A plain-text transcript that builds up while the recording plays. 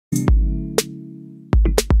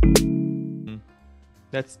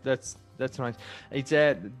That's nice. It's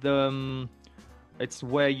it's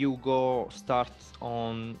where you go start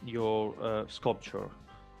on your sculpture,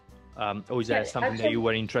 or is that Yeah, something that you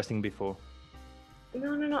were interested in before?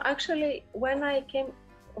 No. Actually, when I came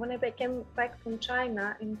back from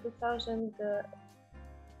China in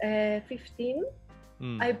 2015,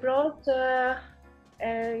 I brought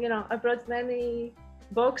I brought many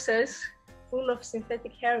boxes full of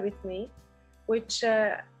synthetic hair with me, which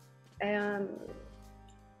are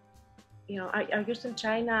used in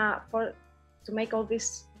China to make all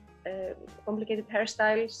these complicated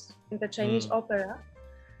hairstyles in the Chinese opera,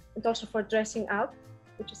 and also for dressing up,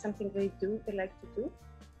 which is something they like to do.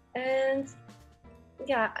 And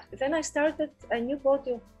yeah, then I started a new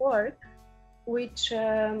body of work, which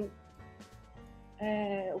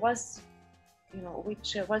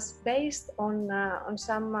was based on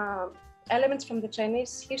some elements from the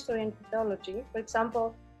Chinese history and mythology. For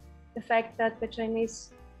example, the fact that the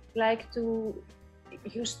Chinese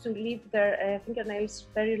used to leave their fingernails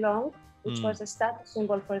very long, which was a status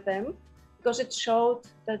symbol for them, because it showed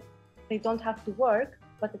that they don't have to work,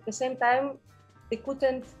 but at the same time, they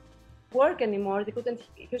couldn't work anymore. They couldn't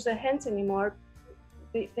use their hands anymore.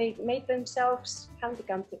 They made themselves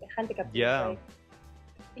handicapped. Yeah.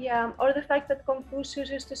 Yeah, or the fact that Confucius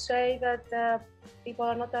used to say that people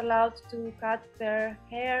are not allowed to cut their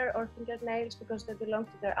hair or fingernails because they belong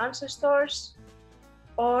to their ancestors,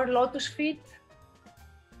 or lotus feet.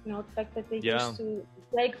 The fact that they used to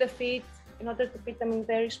break the feet in order to fit them in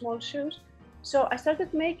very small shoes. So I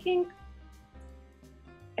started making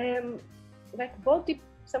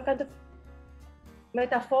some kind of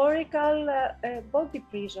metaphorical body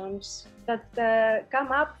prisons that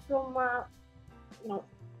come up from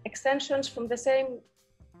extensions from the same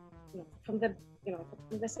from the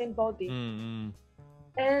same body.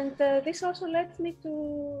 And this also led me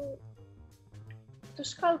to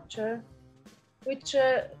sculpture, which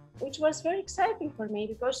was very exciting for me,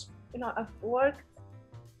 because I've worked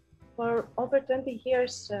for over 20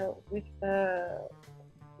 years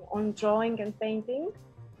on drawing and painting,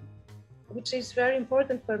 which is very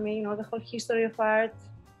important for me, the whole history of art.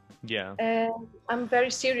 Yeah. And I'm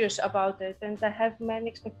very serious about it, and I have many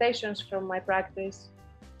expectations from my practice.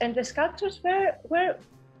 And the sculptures were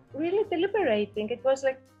really deliberating. It was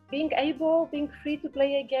like being free to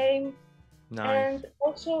play a game. Nice. And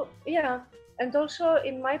also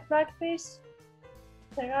in my practice,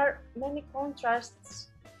 there are many contrasts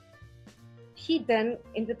hidden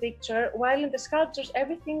in the picture, while in the sculptures,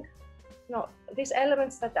 everything, these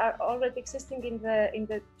elements that are already existing in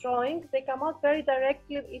the drawing, they come out very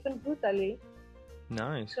directly, even brutally.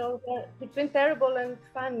 Nice. So between terrible and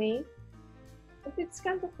funny, but it's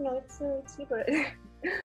kind of it's liberating.